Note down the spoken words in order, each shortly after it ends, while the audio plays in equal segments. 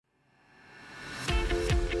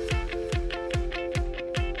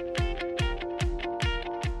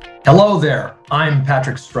Hello there, I'm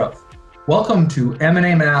Patrick Stroth. Welcome to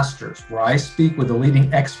M&A Masters, where I speak with the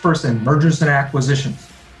leading experts in mergers and acquisitions.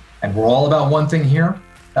 And we're all about one thing here,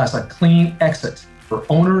 that's a clean exit for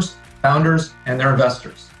owners, founders, and their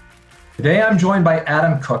investors. Today I'm joined by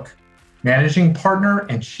Adam Cook, Managing Partner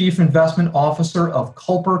and Chief Investment Officer of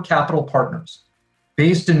Culper Capital Partners.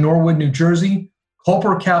 Based in Norwood, New Jersey,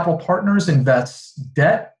 Culper Capital Partners invests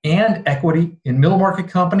debt and equity in middle market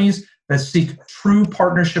companies that seek true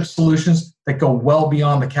partnership solutions that go well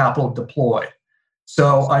beyond the capital deployed.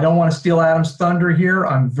 So I don't want to steal Adam's thunder here.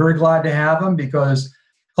 I'm very glad to have him because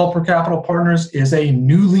Culper Capital Partners is a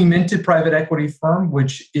newly minted private equity firm,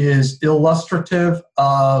 which is illustrative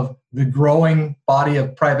of the growing body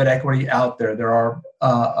of private equity out there. There are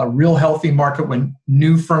a real healthy market when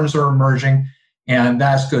new firms are emerging, and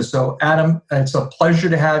that's good. So Adam, it's a pleasure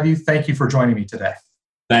to have you. Thank you for joining me today.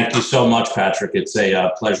 Thank you so much, Patrick. It's a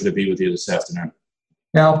pleasure to be with you this afternoon.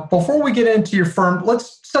 Now, before we get into your firm,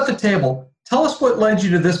 let's set the table. Tell us what led you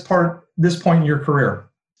to this point in your career.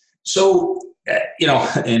 So, in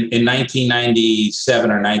 1997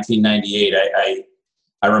 or 1998,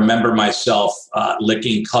 I remember myself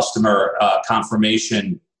licking customer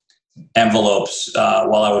confirmation envelopes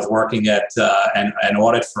while I was working at an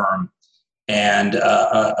audit firm. And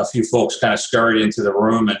a few folks kind of scurried into the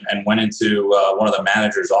room and went into one of the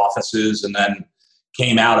manager's offices and then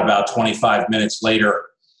came out about 25 minutes later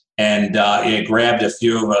and he grabbed a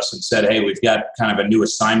few of us and said, "Hey, we've got kind of a new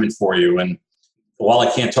assignment for you." And while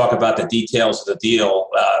I can't talk about the details of the deal,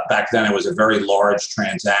 back then it was a very large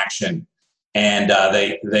transaction. And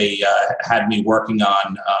they had me working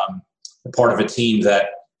on part of a team that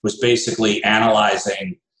was basically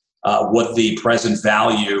analyzing what the present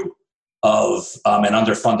value of an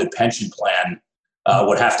underfunded pension plan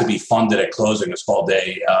would have to be funded at closing. It's called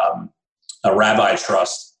a rabbi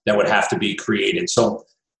trust that would have to be created. So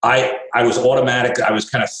I was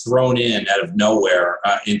kind of thrown in out of nowhere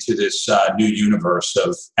into this new universe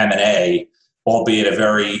of M&A, albeit a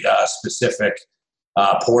very specific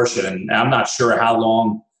portion. And I'm not sure how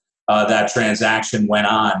long that transaction went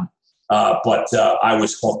on, but I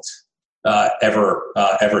was hooked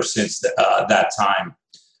ever since that time.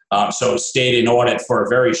 So stayed in audit for a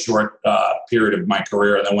very short period of my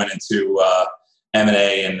career, and then went into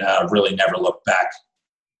M&A and really never looked back.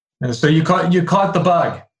 And so you caught the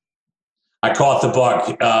bug. I caught the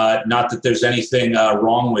bug. Not that there's anything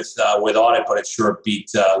wrong with audit, but it sure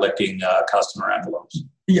beat licking customer envelopes.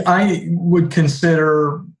 Yeah, I would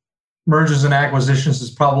consider mergers and acquisitions is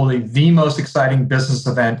probably the most exciting business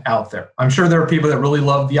event out there. I'm sure there are people that really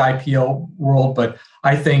love the IPO world, but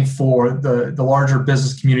I think for the larger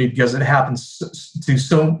business community, because it happens to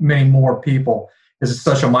so many more people, is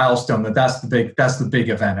such a milestone that's the big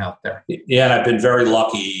event out there. Yeah, and I've been very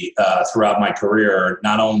lucky throughout my career,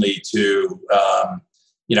 not only to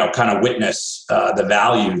kind of witness the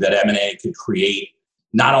value that M&A could create,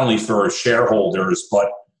 not only for shareholders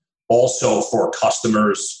but also for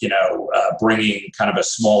customers. Bringing kind of a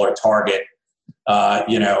smaller target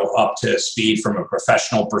up to speed from a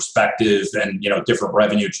professional perspective, and different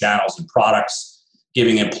revenue channels and products,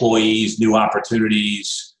 giving employees new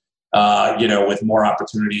opportunities. With more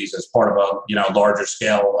opportunities as part of a larger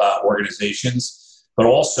scale organizations, but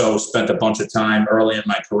also spent a bunch of time early in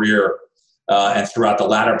my career and throughout the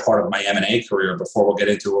latter part of my M&A career, before we'll get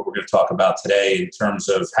into what we're going to talk about today in terms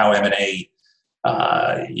of how M&A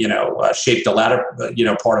shaped the latter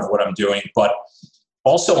part of what I'm doing, but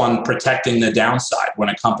also on protecting the downside when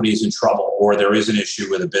a company is in trouble or there is an issue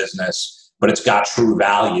with a business, but it's got true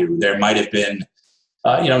value. There might have been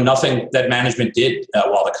nothing that management did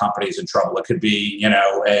while the company is in trouble. It could be,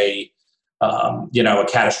 a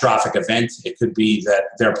catastrophic event. It could be that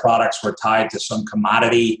their products were tied to some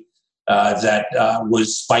commodity that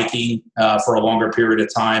was spiking for a longer period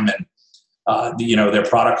of time, and their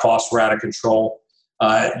product costs were out of control.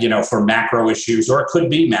 For macro issues, or it could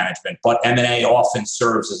be management. But M&A often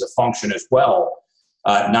serves as a function as well,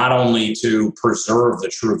 not only to preserve the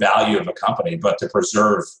true value of a company, but to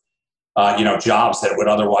preserve jobs that would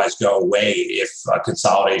otherwise go away if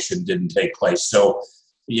consolidation didn't take place. So,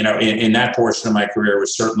 in that portion of my career, it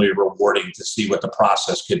was certainly rewarding to see what the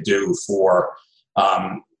process could do for,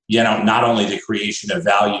 not only the creation of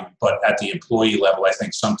value, but at the employee level. I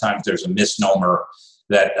think sometimes there's a misnomer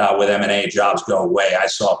that with M&A, jobs go away. I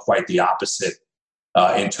saw quite the opposite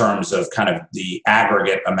in terms of kind of the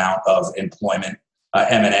aggregate amount of employment,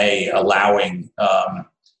 M&A allowing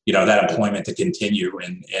that employment to continue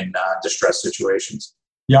in distressed situations.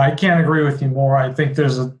 Yeah, I can't agree with you more. I think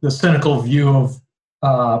there's the cynical view of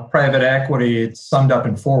private equity. It's summed up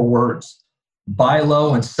in 4 words: buy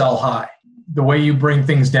low and sell high. the way you bring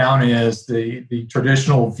things down is the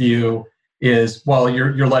traditional view is, well,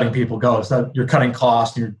 you're letting people go. So you're cutting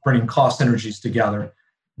costs, and you're bringing cost synergies together.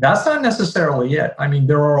 That's not necessarily it. I mean,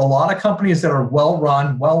 there are a lot of companies that are well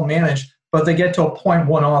run, well managed, but they get to a point,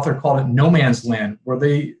 one author called it no man's land, where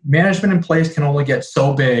the management in place can only get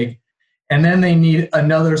so big, and then they need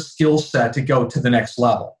another skill set to go to the next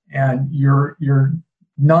level. And you're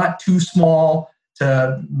not too small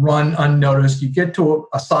to run unnoticed. You get to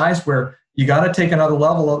a size where you got to take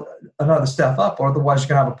another step up, or otherwise you're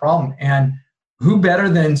going to have a problem. And who better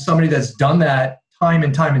than somebody that's done that time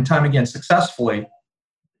and time and time again successfully,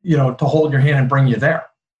 to hold your hand and bring you there.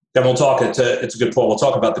 Then we'll talk. It's a good point. We'll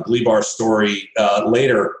talk about the Gleebar story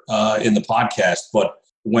later in the podcast. But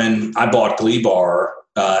when I bought Gleebar,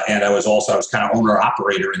 and I was kind of owner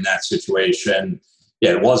operator in that situation.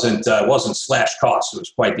 Yeah, it wasn't slash costs. It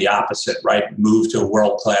was quite the opposite, right? Move to a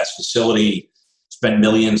world-class facility, spend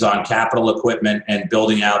millions on capital equipment and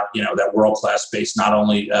building out, that world-class space, not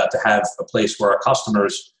only to have a place where our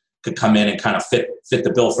customers could come in and kind of fit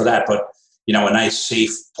the bill for that, but, a nice,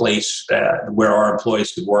 safe place where our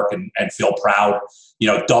employees could work and feel proud,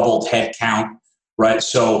 doubled head count, right?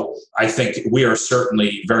 So I think we are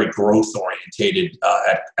certainly very growth-orientated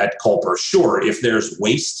at Culper. Sure, if there's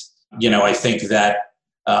waste, I think that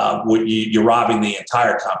you're robbing the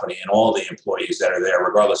entire company and all the employees that are there,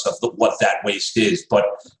 regardless of what that waste is. But,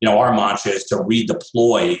 our mantra is to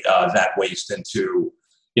redeploy that waste into,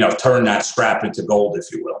 turn that scrap into gold,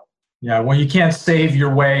 if you will. Yeah, well, you can't save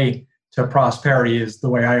your way to prosperity is the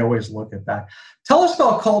way I always look at that. Tell us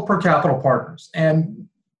about Culper Capital Partners. And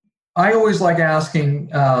I always like asking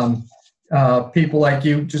people like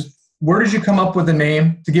you, just where did you come up with the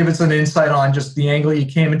name, to give us an insight on just the angle you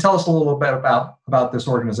came, and tell us a little bit about this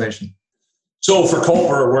organization. So for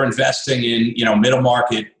Culper, we're investing in, middle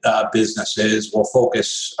market businesses. We'll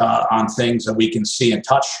focus on things that we can see and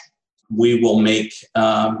touch. We will make,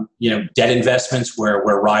 debt investments where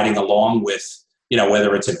we're riding along with,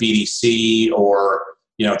 whether it's a BDC or,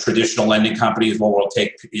 traditional lending companies where we'll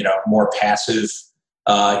take, more passive,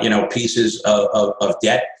 pieces of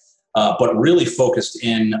debt. But really focused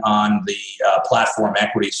in on the platform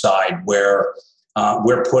equity side, where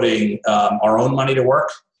we're putting our own money to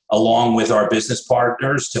work along with our business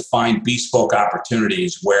partners to find bespoke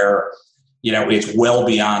opportunities where, it's well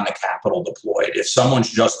beyond the capital deployed. If someone's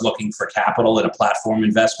just looking for capital in a platform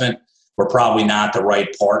investment, we're probably not the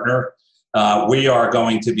right partner. We are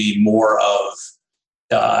going to be more of,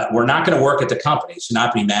 we're not going to work at the company, so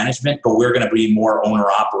not be management, but we're going to be more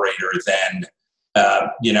owner-operator than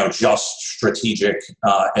just strategic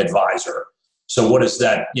advisor. So what does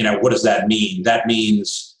that mean? That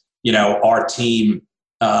means, our team,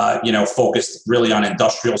 focused really on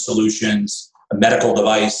industrial solutions, medical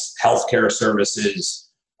device, healthcare services,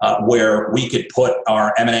 where we could put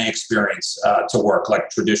our M&A experience to work, like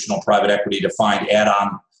traditional private equity, to find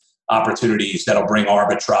add-on opportunities that'll bring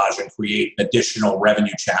arbitrage and create additional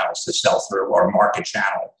revenue channels to sell through, or market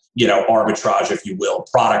channel, arbitrage, if you will,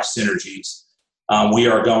 product synergies. We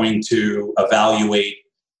are going to evaluate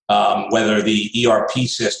whether the ERP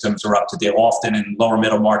systems are up to date. Often in lower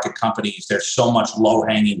middle market companies, there's so much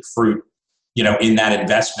low-hanging fruit, in that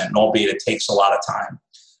investment, and albeit it takes a lot of time.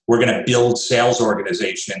 We're going to build sales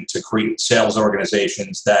organization to create sales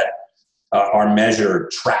organizations that are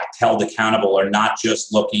measured, tracked, held accountable, are not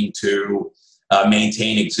just looking to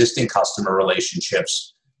maintain existing customer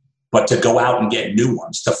relationships, but to go out and get new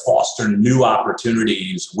ones, to foster new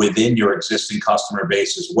opportunities within your existing customer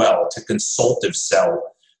base as well, to consultative sell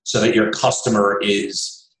so that your customer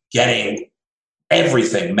is getting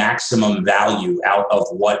everything, maximum value out of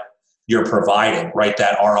what you're providing, right?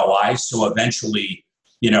 That ROI. So eventually,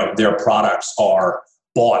 their products are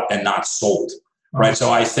bought and not sold, right?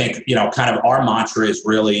 So I think, kind of our mantra is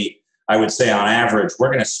really, I would say on average, we're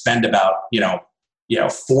going to spend about,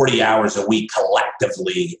 40 hours a week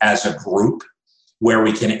collectively as a group, where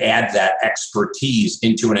we can add that expertise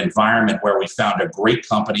into an environment where we found a great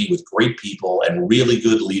company with great people and really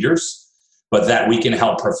good leaders, but that we can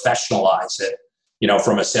help professionalize it,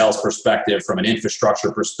 from a sales perspective, from an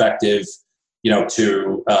infrastructure perspective,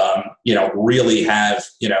 to, really have,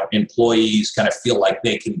 employees kind of feel like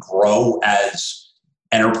they can grow as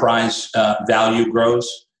enterprise value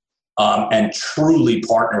grows. And truly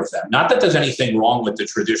partner with them. Not that there's anything wrong with the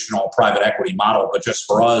traditional private equity model, but just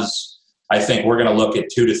for us, I think we're going to look at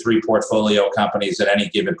 2 to 3 portfolio companies at any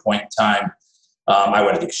given point in time. I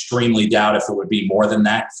would extremely doubt if it would be more than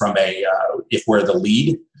that from if we're the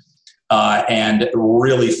lead, and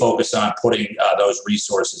really focus on putting those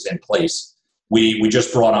resources in place. We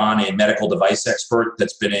just brought on a medical device expert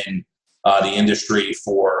that's been in the industry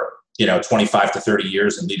for 25 to 30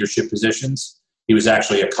 years in leadership positions. He was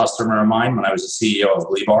actually a customer of mine when I was the CEO of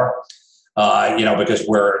Glebar, because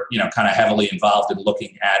we're, kind of heavily involved in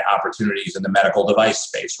looking at opportunities in the medical device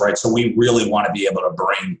space, right? So we really want to be able to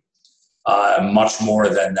bring much more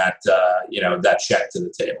than that, that check to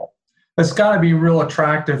the table. It's got to be real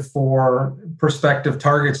attractive for prospective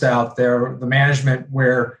targets out there, the management,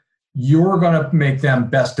 where you're going to make them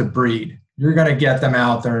best of breed. You're going to get them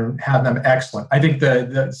out there and have them excellent. I think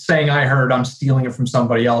the saying I heard, I'm stealing it from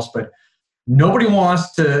somebody else, but nobody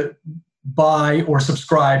wants to buy or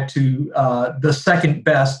subscribe to the second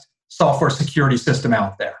best software security system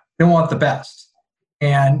out there. They want the best.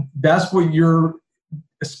 And that's what you're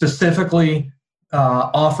specifically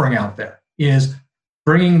offering out there, is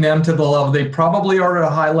bringing them to the level. They probably are at a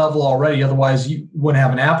high level already, otherwise you wouldn't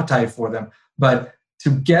have an appetite for them. But to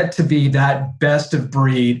get to be that best of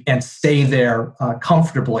breed and stay there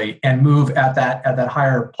comfortably and move at that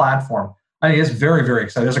higher platform, I think it's very, very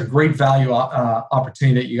exciting. There's a great value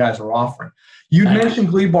opportunity that you guys are offering. You mentioned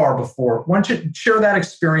Glebar before. Why don't you share that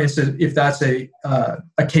experience, if that's a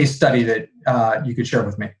case study that you could share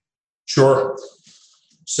with me? Sure.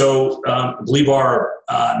 So Glebar,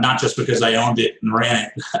 not just because I owned it and ran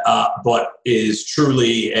it, but is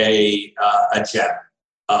truly a gem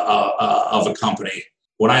of a company.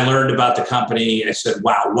 When I learned about the company, I said,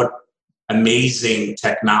 wow, what amazing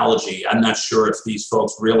technology. I'm not sure if these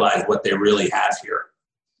folks realize what they really have here.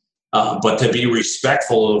 But to be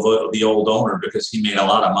respectful of the old owner, because he made a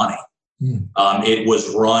lot of money. It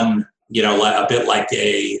was run, a bit like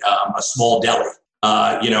a small deli,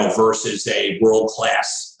 versus a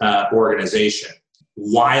world-class organization.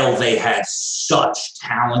 While they had such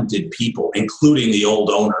talented people, including the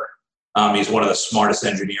old owner. He's one of the smartest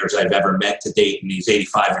engineers I've ever met to date, and he's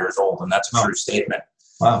 85 years old, and that's a true statement.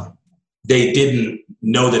 Wow. They didn't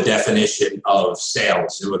know the definition of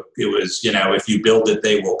sales. It was, if you build it,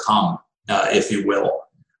 they will come, if you will.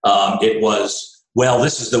 It was, well,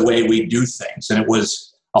 this is the way we do things. And it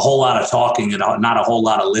was a whole lot of talking and not a whole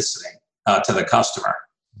lot of listening to the customer.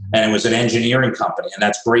 And it was an engineering company, and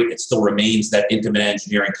that's great. It still remains that intimate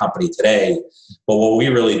engineering company today. But what we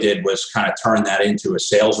really did was kind of turn that into a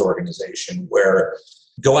sales organization where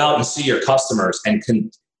go out and see your customers and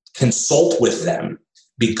consult with them,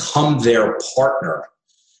 become their partner,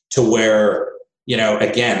 to where,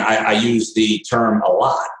 again, I use the term a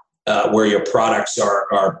lot, where your products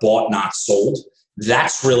are bought, not sold.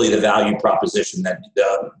 That's really the value proposition that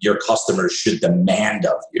your customers should demand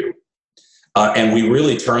of you. And we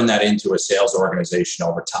really turned that into a sales organization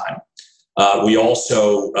over time. We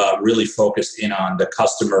also really focused in on the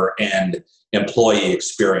customer and employee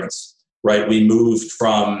experience, right? We moved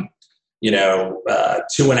from,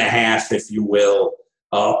 2.5, if you will,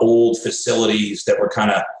 old facilities that were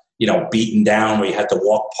kind of, beaten down. We had to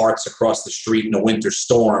walk parts across the street in a winter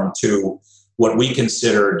storm, to what we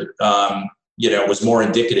considered, was more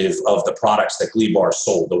indicative of the products that Glebar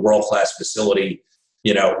sold, the world-class facility,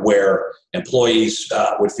 where employees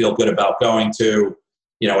would feel good about going to.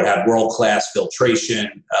 It had world-class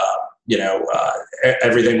filtration.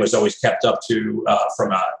 Everything was always kept up to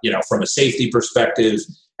from a safety perspective,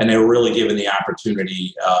 and they were really given the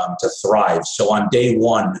opportunity to thrive. So on day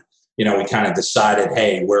one, we kind of decided,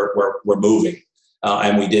 hey, we're moving,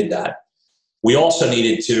 and we did that. We also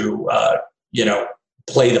needed to,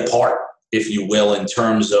 play the part, if you will, in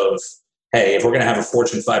terms of, hey, if we're going to have a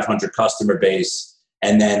Fortune 500 customer base,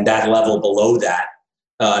 and then that level below that,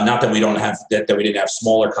 not that we don't have that we didn't have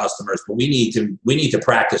smaller customers, but we need to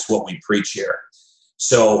practice what we preach here.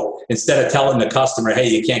 So instead of telling the customer, hey,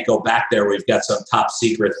 you can't go back there, we've got some top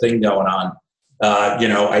secret thing going on.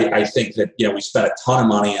 I think that we spent a ton of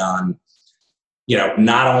money on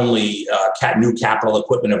not only new capital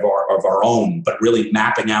equipment of our own, but really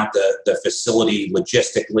mapping out the facility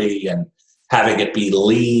logistically and having it be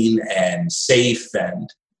lean and safe and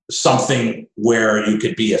something where you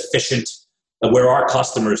could be efficient, where our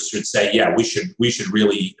customers should say, yeah, we should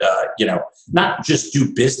really, not just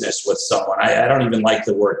do business with someone. I don't even like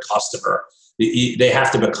the word customer. They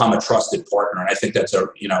have to become a trusted partner. And I think that's a,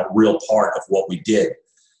 real part of what we did.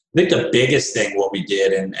 I think the biggest thing what we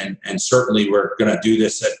did, and certainly we're going to do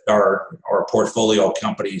this at our portfolio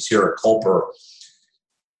companies here at Culper,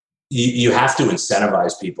 you have to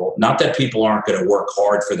incentivize people. Not that people aren't going to work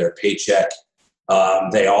hard for their paycheck.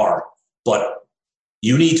 They are, but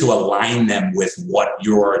you need to align them with what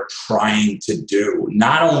you're trying to do,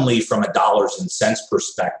 not only from a dollars and cents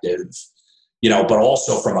perspective, but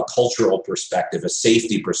also from a cultural perspective, a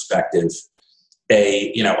safety perspective,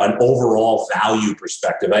 an overall value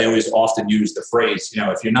perspective. I always often use the phrase,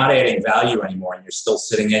 if you're not adding value anymore and you're still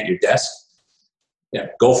sitting at your desk,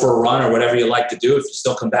 go for a run or whatever you like to do. If you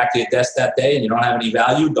still come back to your desk that day and you don't have any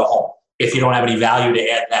value, go home. If you don't have any value to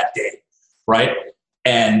add that day, right?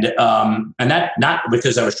 And that, not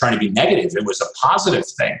because I was trying to be negative, it was a positive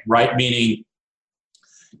thing, right? Meaning,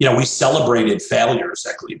 we celebrated failures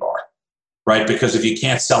at Glebar, right? Because if you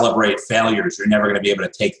can't celebrate failures, you're never going to be able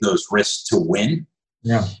to take those risks to win.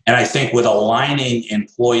 Yeah. And I think with aligning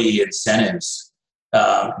employee incentives,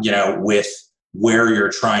 with where you're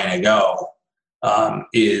trying to go,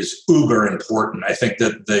 is uber important. I think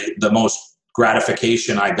that the most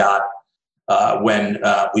gratification I got when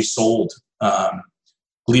we sold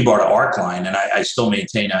Glebar to Arcline, and I still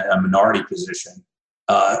maintain a minority position,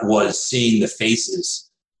 was seeing the faces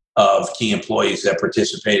of key employees that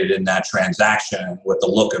participated in that transaction with the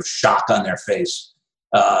look of shock on their face.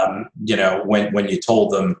 When you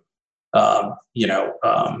told them,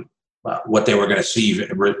 what they were going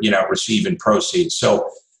to receive in proceeds. So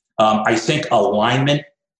I think alignment,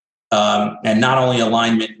 and not only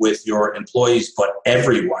alignment with your employees, but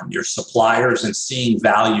everyone, your suppliers, and seeing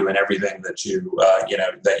value in everything that you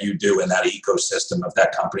do in that ecosystem of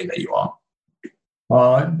that company that you own.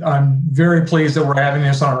 Well, I'm very pleased that we're having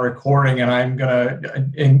this on a recording, and I'm going to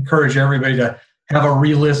encourage everybody to have a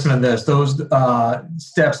re-listen to this. Those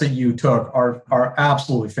steps that you took are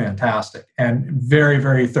absolutely fantastic and very,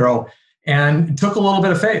 very thorough. And it took a little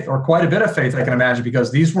bit of faith, or quite a bit of faith, I can imagine, because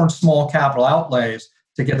these weren't small capital outlays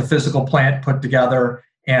to get the physical plant put together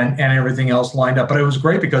and everything else lined up. But it was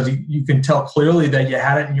great because you can tell clearly that you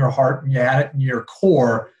had it in your heart and you had it in your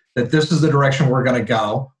core that this is the direction we're going to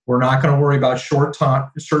go. We're not going to worry about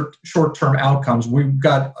short-term outcomes. We've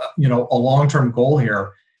got a long-term goal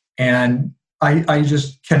here, and I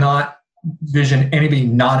just cannot vision anybody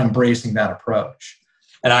not embracing that approach.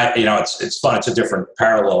 And it's fun. It's a different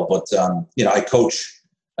parallel, but I coach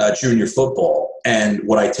junior football, and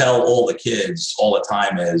what I tell all the kids all the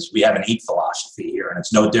time is we have an eat philosophy here, and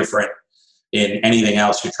it's no different in anything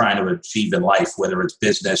else you're trying to achieve in life, whether it's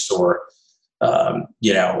business or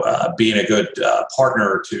being a good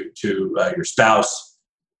partner to your spouse,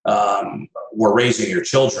 or raising your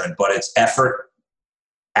children. But it's effort,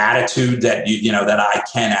 attitude, that that I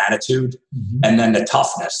can attitude, and then the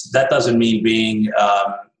toughness. That doesn't mean being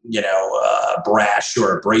brash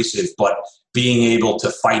or abrasive, but being able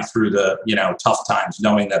to fight through the tough times,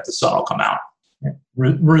 knowing that the sun will come out.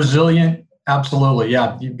 Resilient, absolutely.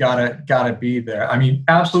 Yeah, you've got to be there. I mean,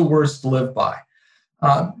 absolute words to live by.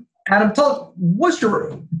 Adam, what's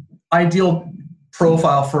your ideal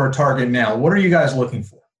profile for a target now? What are you guys looking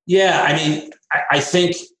for? Yeah, I mean, I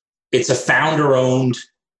think it's a founder-owned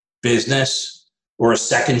business or a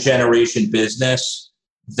second-generation business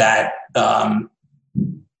that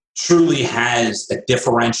truly has a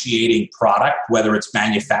differentiating product, whether it's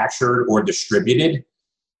manufactured or distributed,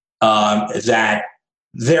 that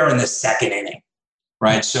they're in the second inning,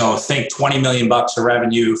 right? So think $20 million of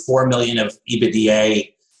revenue, $4 million of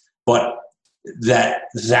EBITDA, but that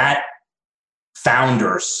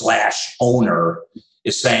founder / owner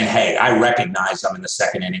is saying, hey, I recognize I'm in the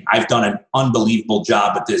second inning. I've done an unbelievable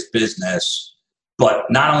job at this business, but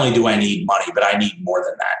not only do I need money, but I need more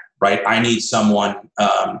than that, right? I need someone,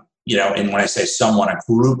 and when I say someone, a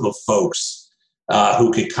group of folks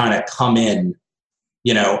who could kind of come in,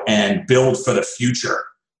 and build for the future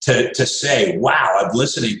to say, wow, I'm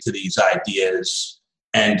listening to these ideas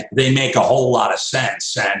and they make a whole lot of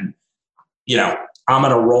sense. And, I'm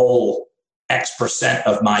going to roll X percent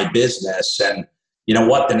of my business. And you know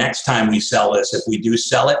what? The next time we sell this, if we do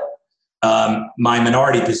sell it, my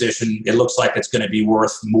minority position, it looks like it's going to be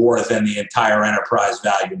worth more than the entire enterprise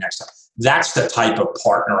value next time. That's the type of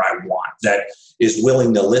partner I want, that is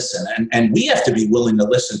willing to listen. And we have to be willing to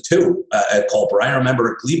listen too at Culper. I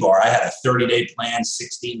remember at Glebar, I had a 30-day plan,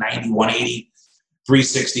 60, 90, 180,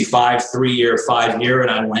 365, 3-year, 5-year.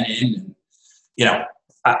 And I went in and,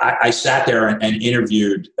 I sat there and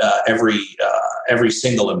interviewed every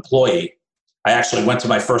single employee. I actually went to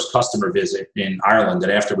my first customer visit in Ireland,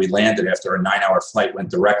 and after we landed, after a 9-hour flight,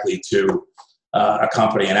 went directly to a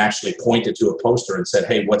company and actually pointed to a poster and said,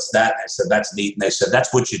 hey, what's that? And I said, that's neat. And they said,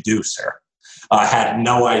 that's what you do, sir. I had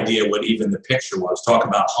no idea what even the picture was. Talk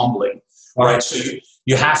about humbling. All right. So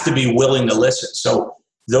you have to be willing to listen. So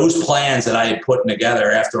those plans that I had put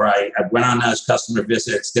together after I went on those customer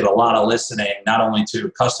visits, did a lot of listening, not only to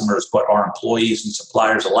customers, but our employees and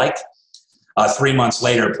suppliers alike. 3 months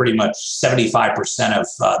later, pretty much 75%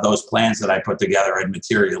 of those plans that I put together had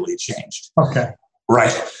materially changed. Okay.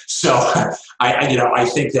 Right. So I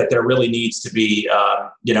think that there really needs to be,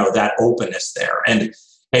 that openness there. And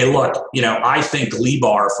hey, look, I think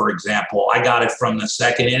Glebar, for example, I got it from the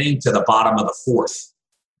second inning to the bottom of the fourth.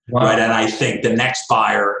 Wow. right? And I think the next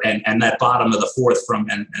buyer and that bottom of the fourth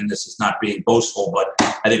and this is not being boastful, but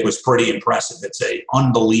I think was pretty impressive. It's a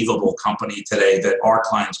unbelievable company today that our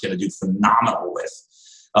client's going to do phenomenal with.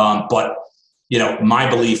 But, my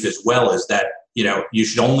belief as well is that, you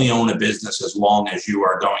should only own a business as long as you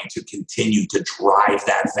are going to continue to drive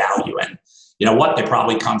that value. And you know what? There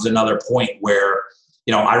probably comes another point where,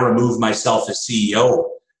 I removed myself as CEO,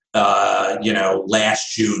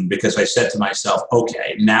 last June, because I said to myself,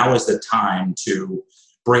 okay, now is the time to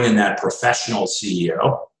bring in that professional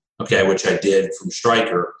CEO, okay, which I did from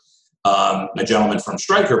Stryker, a gentleman from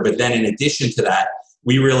Stryker. But then in addition to that,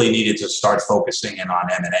 we really needed to start focusing in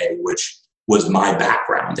on M&A, which was my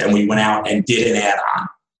background. And we went out and did an add-on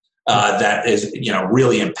that is,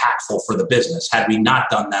 really impactful for the business. Had we not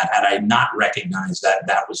done that, had I not recognized that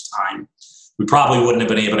that was time, we probably wouldn't have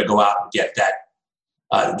been able to go out and get that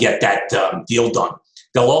deal done.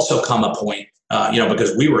 There'll also come a point,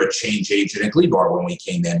 because we were a change agent at Glebar when we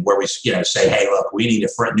came in, where we, say, hey, look, we need a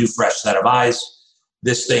new fresh set of eyes.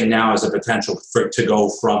 This thing now has a potential to go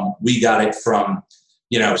from, we got it from,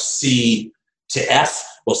 C to F.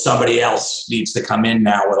 Well, somebody else needs to come in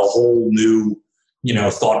now with a whole new,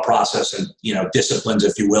 thought process and, disciplines,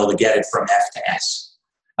 if you will, to get it from F to S.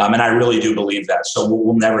 And I really do believe that. So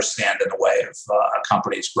we'll never stand in the way of a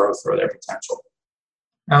company's growth or their potential.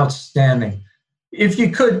 Outstanding. If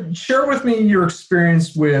you could share with me your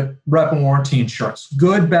experience with rep and warranty insurance,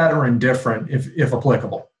 good, bad, or indifferent, if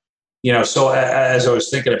applicable. So as I was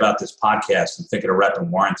thinking about this podcast and thinking of rep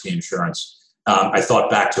and warranty insurance, I thought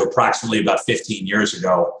back to approximately about 15 years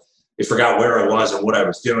ago. I forgot where I was and what I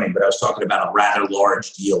was doing, but I was talking about a rather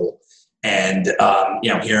large deal and,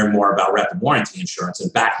 hearing more about rep and warranty insurance.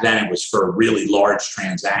 And back then it was for really large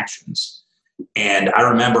transactions. And I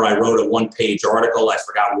remember I wrote a one-page article. I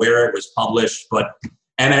forgot where it was published, but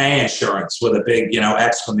M&A insurance with a big,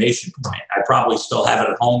 exclamation point. I probably still have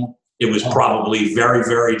it at home. It was probably very,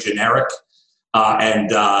 very generic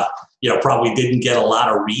and probably didn't get a lot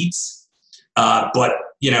of reads. But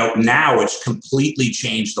now it's completely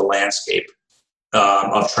changed the landscape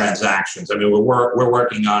of transactions. I mean, we're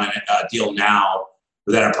working on a deal now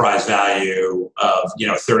with enterprise value of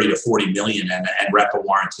 30 to 40 million, and rep and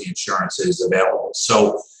warranty insurance is available.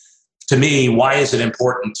 So, to me, why is it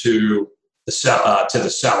important to the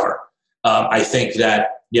seller? I think that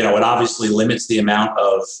it obviously limits the amount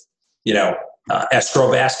of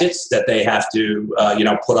escrow baskets that they have to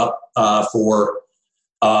put up for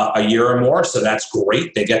a year or more. So that's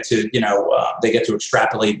great. They get to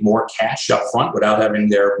extrapolate more cash up front without having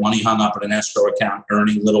their money hung up in an escrow account,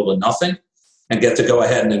 earning little to nothing, and get to go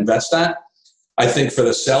ahead and invest that. I think for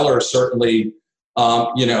the seller, certainly,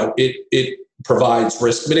 it provides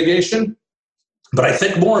risk mitigation. But I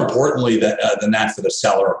think more importantly than that for the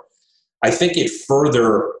seller, I think it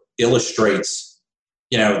further illustrates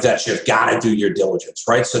that you've got to do your diligence,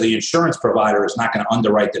 right? So the insurance provider is not going to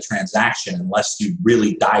underwrite the transaction unless you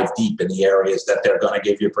really dive deep in the areas that they're going to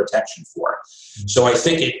give you protection for. So I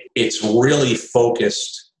think it's really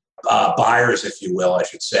focused buyers, if you will, I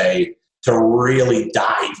should say, to really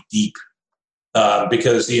dive deep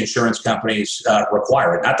because the insurance companies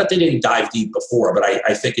require it. Not that they didn't dive deep before, but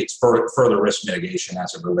I think it's further risk mitigation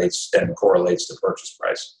as it relates and correlates to purchase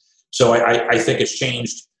price. So I think it's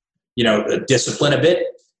changed the discipline a bit.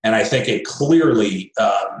 And I think it clearly,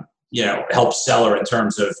 helps seller in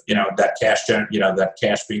terms of, that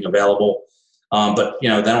cash being available. But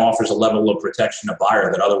then offers a level of protection to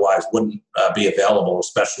buyer that otherwise wouldn't be available,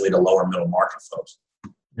 especially to lower middle market folks.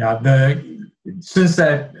 Yeah. Since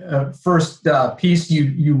that first piece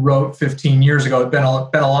you wrote 15 years ago, it's been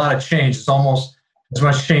a lot of change. It's almost as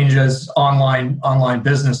much change as online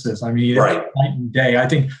businesses. I mean, right. Night and day. I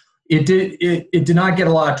think it did not get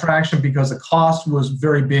a lot of traction because the cost was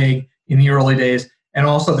very big in the early days, and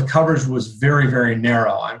also the coverage was very, very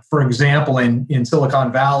narrow. For example, in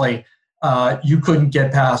Silicon Valley, you couldn't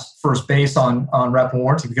get past first base on rep and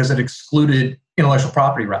warranty because it excluded intellectual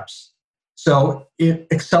property reps. So it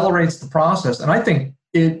accelerates the process, and I think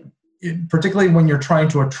it particularly when you're trying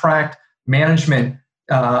to attract management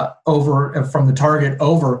from the target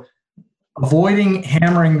over. Avoiding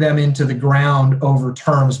hammering them into the ground over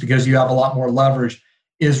terms because you have a lot more leverage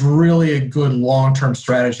is really a good long-term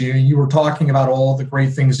strategy. I mean, you were talking about all the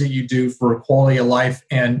great things that you do for quality of life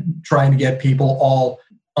and trying to get people all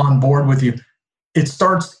on board with you. It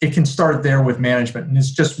can start there with management, and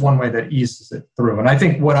it's just one way that eases it through. And I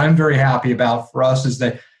think what I'm very happy about for us is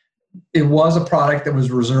that it was a product that was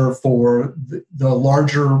reserved for the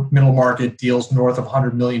larger middle market deals north of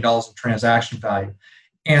 $100 million of transaction value.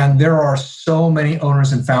 And there are so many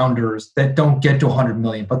owners and founders that don't get to 100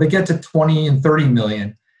 million, but they get to 20 and 30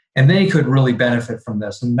 million. and they could really benefit from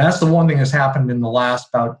this. And that's the one thing that's happened in the last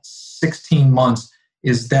about 16 months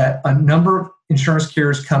is that a number of insurance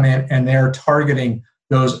carriers come in and they're targeting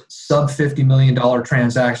those sub $50 million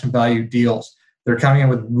transaction value deals. They're coming in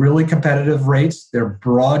with really competitive rates. They're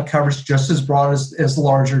broad coverage, just as broad as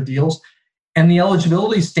larger deals. And the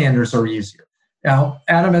eligibility standards are easier. Now,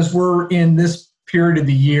 Adam, as we're in this period of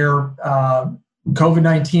the year,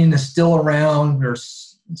 COVID-19 is still around.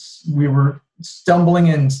 We were stumbling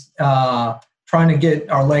and trying to get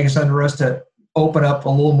our legs under us to open up a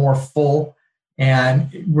little more full,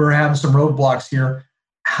 and we're having some roadblocks here.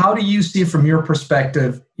 How do you see from your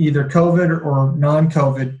perspective, either COVID or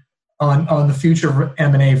non-COVID, on the future of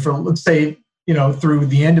M&A for, let's say, through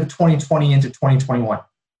the end of 2020 into 2021?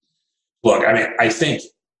 Look, I mean, I think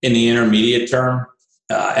in the intermediate term,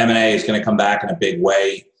 M&A is going to come back in a big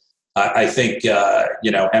way. I think,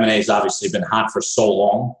 M&A has obviously been hot for so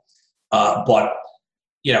long, but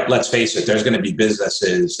let's face it, there's going to be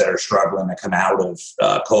businesses that are struggling to come out of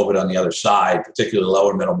COVID on the other side, particularly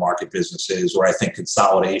lower middle market businesses, where I think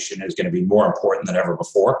consolidation is going to be more important than ever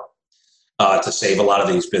before to save a lot of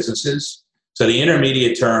these businesses. So the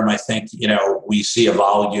intermediate term, I think, we see a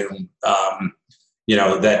volume,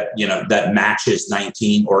 that matches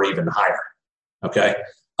 19 or even higher. Okay.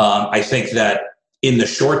 I think that in the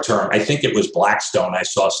short term, I think it was Blackstone. I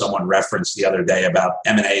saw someone reference the other day about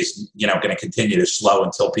M&A's, going to continue to slow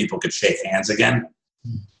until people could shake hands again.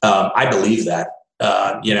 I believe that,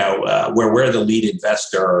 where we're the lead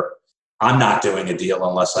investor, I'm not doing a deal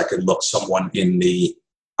unless I could look someone in the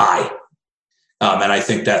eye. And I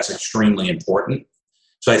think that's extremely important.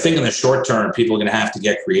 So I think in the short term, people are going to have to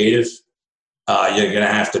get creative. You're going to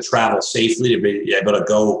have to travel safely to be able to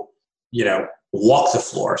go, walk the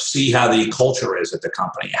floor, see how the culture is at the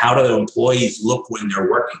company. How do the employees look when they're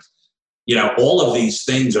working? All of these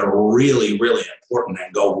things are really, really important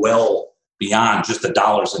and go well beyond just the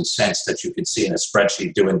dollars and cents that you can see in a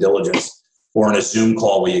spreadsheet doing diligence or in a Zoom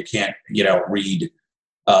call where you can't, read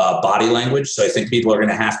body language. So I think people are going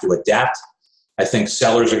to have to adapt. I think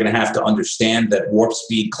sellers are going to have to understand that warp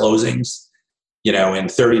speed closings, in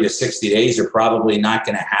 30 to 60 days are probably not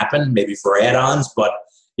going to happen, maybe for add-ons, but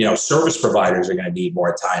service providers are going to need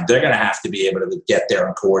more time. They're going to have to be able to get there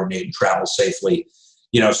and coordinate and travel safely.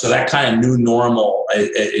 So that kind of new normal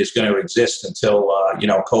is going to exist until,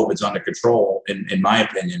 COVID's under control, in my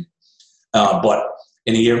opinion. But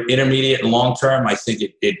in the intermediate and long term, I think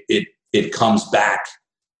it comes back,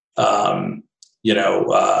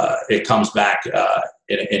 it comes back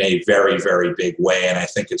in a very, very big way. And I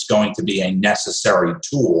think it's going to be a necessary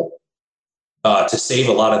tool to save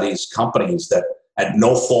a lot of these companies that, at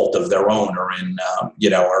no fault of their own, are in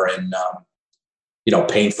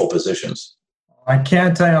painful positions. I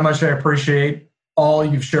can't tell you how much I appreciate all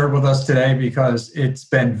you've shared with us today, because it's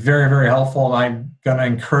been very, very helpful. And I'm going to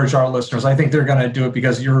encourage our listeners. I think they're going to do it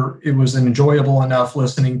because it was enjoyable enough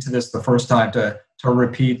listening to this the first time to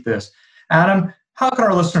repeat this. Adam, how can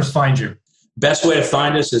our listeners find you? Best way to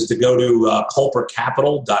find us is to go to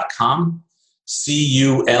culpercapital.com,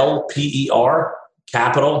 CULPER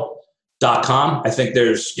capital.com. I think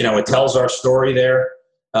there's, it tells our story there.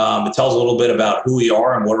 It tells a little bit about who we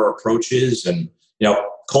are and what our approach is. And,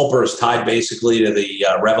 Culper is tied basically to the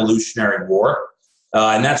Revolutionary War.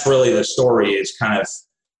 And that's really the story, is kind of,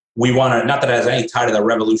 we want to, not that it has any tie to the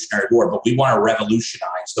Revolutionary War, but we want to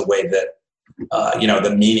revolutionize the way that,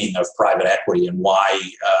 the meaning of private equity and why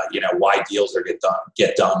deals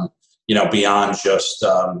get done, beyond just,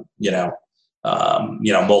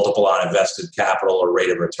 multiple on invested capital or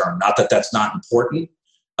rate of return. Not that that's not important.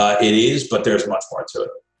 It is, but there's much more to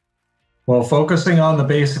it. Well, focusing on the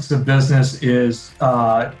basics of business is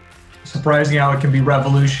surprising how it can be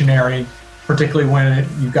revolutionary, particularly when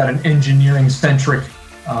you've got an engineering-centric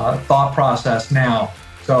thought process now.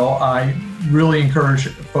 So I really encourage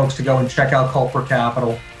folks to go and check out Culper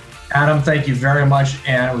Capital. Adam, thank you very much,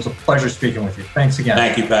 and it was a pleasure speaking with you. Thanks again.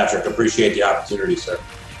 Thank you, Patrick. Appreciate the opportunity, sir.